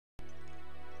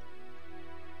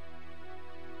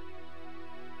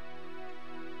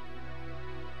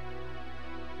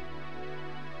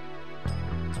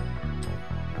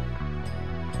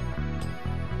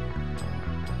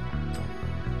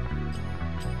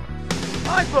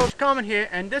Hi folks, Comet here,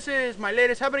 and this is my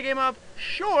latest happening game of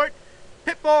short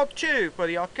Pitfall II for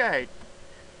the arcade.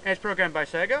 And it's programmed by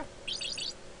Sega.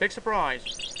 Big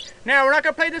surprise. Now, we're not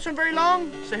going to play this one very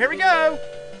long, so here we go.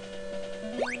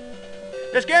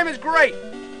 This game is great.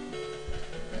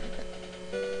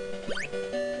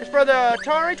 It's for the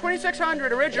Atari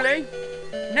 2600 originally.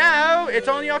 Now, it's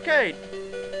on the arcade.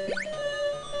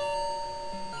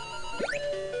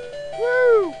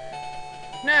 Woo!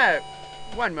 Now,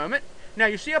 one moment. Now,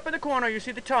 you see up in the corner, you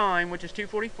see the time, which is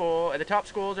 2:44, and the top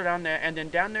scores are down there, and then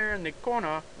down there in the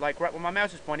corner, like right where my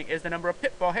mouse is pointing, is the number of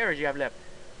Pitfall hairs you have left.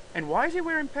 And why is he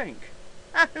wearing pink?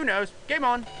 Ah, who knows? Game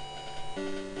on.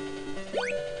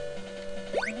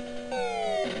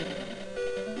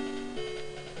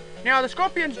 Now, the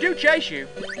scorpions do chase you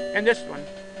in this one.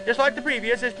 Just like the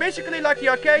previous, it's basically like the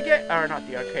arcade game, or not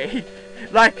the arcade,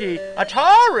 like the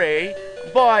Atari,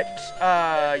 but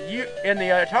you in the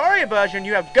Atari version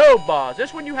you have gold bars.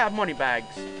 This one you have money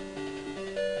bags.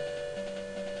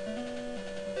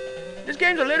 This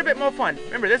game's a little bit more fun.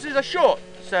 Remember, this is a short,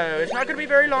 so it's not going to be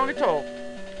very long at all.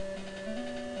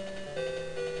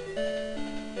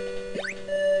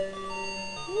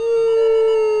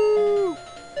 Woo!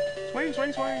 Swing,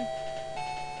 swing, swing.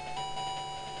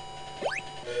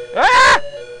 Ah!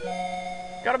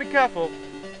 Gotta be careful.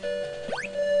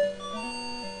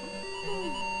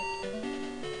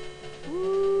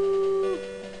 Woo!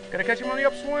 Gotta catch him on the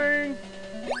upswing.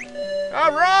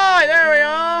 Alright, there we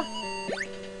are.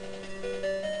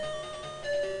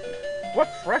 What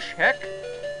fresh heck?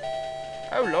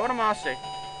 Oh, Lord of mercy.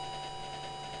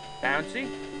 Bouncy?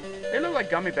 They look like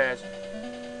gummy bears.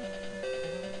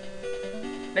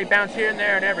 They bounce here and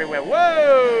there and everywhere.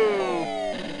 Whoa!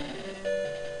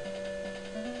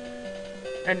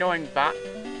 Annoying bat.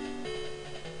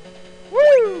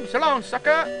 Woo! So long,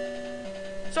 sucker!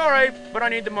 Sorry, but I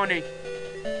need the money.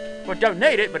 Well, don't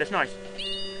need it, but it's nice.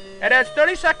 It adds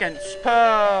 30 seconds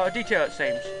per detail, it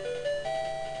seems.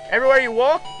 Everywhere you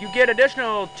walk, you get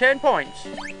additional 10 points.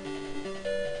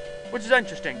 Which is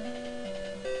interesting.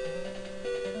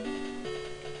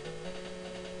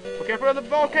 Be careful of the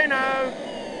volcano!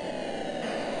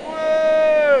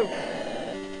 Whoa!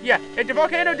 Yeah, the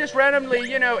volcano just randomly,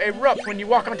 you know, erupts when you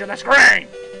walk onto the screen!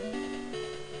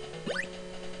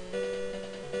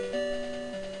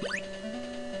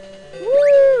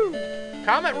 Woo!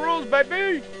 Comet rules,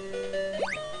 baby!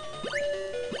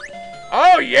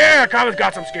 Oh yeah, Comet's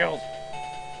got some skills!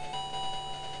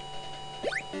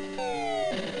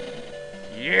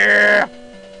 Yeah!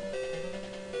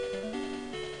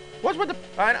 What's with the...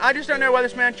 I just don't know why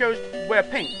this man chose to wear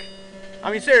pink.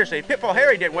 I mean, seriously, Pitfall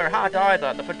Harry didn't wear a hat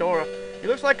either, the fedora. He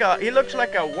looks like a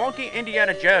wonky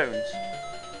Indiana Jones.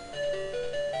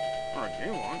 Or a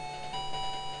game one.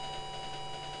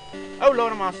 Oh,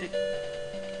 Lord of mercy.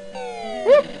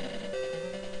 Whoop!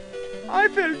 I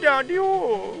fell down the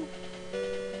hole.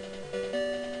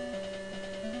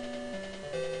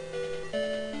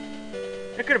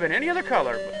 It could have been any other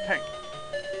color, but pink.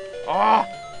 Ah!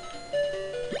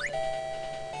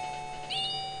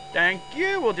 Thank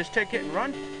you. We'll just take it and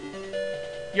run.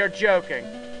 You're joking.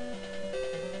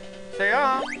 Say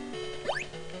ah.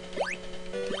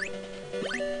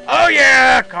 Oh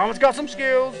yeah! Comet's got some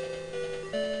skills.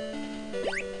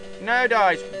 No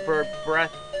dice, bird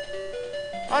breath.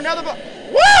 Another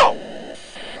whoa!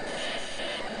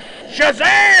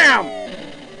 Shazam!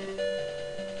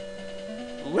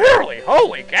 Literally,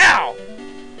 holy cow!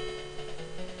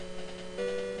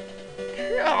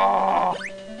 Oh,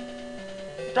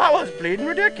 that was bleeding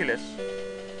ridiculous.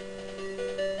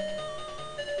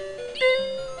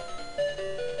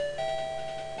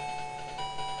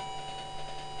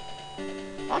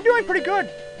 I'm doing pretty good.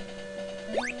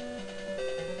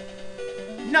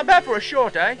 Not bad for a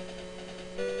short, eh?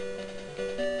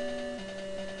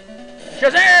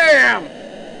 Shazam!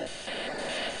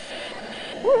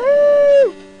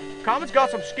 Woohoo! Comet's got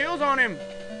some skills on him.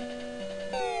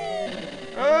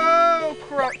 Oh,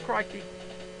 crikey.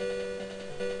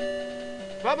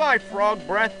 Bye-bye, frog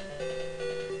breath.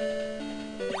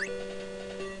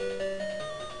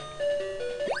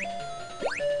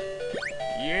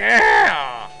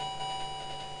 Yeah!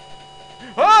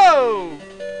 Oh!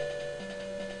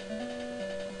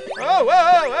 Oh, whoa,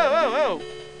 whoa, whoa, whoa, whoa.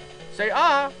 Say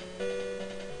ah.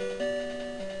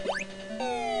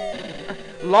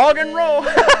 Log and roll.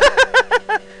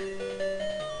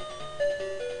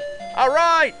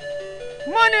 Alright.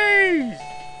 Monies!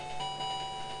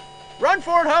 Run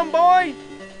for it, homeboy!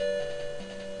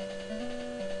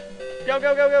 Go,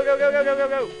 go, go, go, go, go, go, go, go,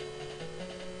 go!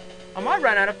 I might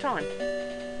run out of time.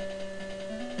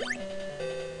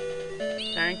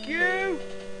 Thank you!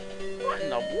 What in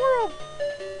the world?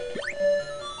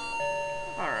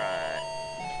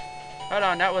 Hold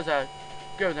on, that was a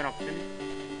golden opportunity.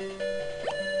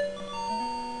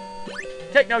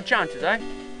 Take no chances, eh?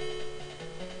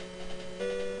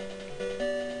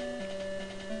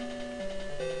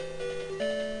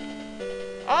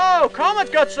 Oh,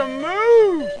 Comet's got some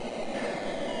moves!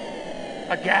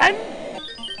 Again?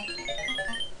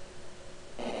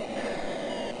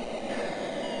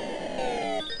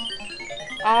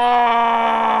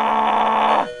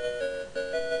 Ah!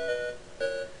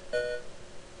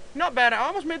 Not bad. I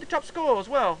almost made the top score as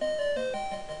well.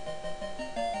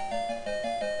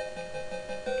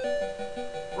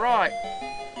 Right.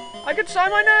 I could sign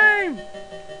my name!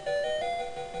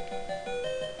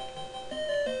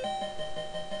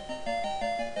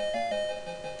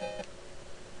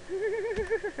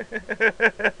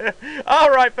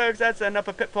 Alright folks, that's enough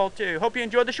of Pitfall 2. Hope you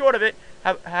enjoyed the short of it.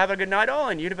 Have a good night all,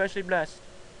 and universally blessed.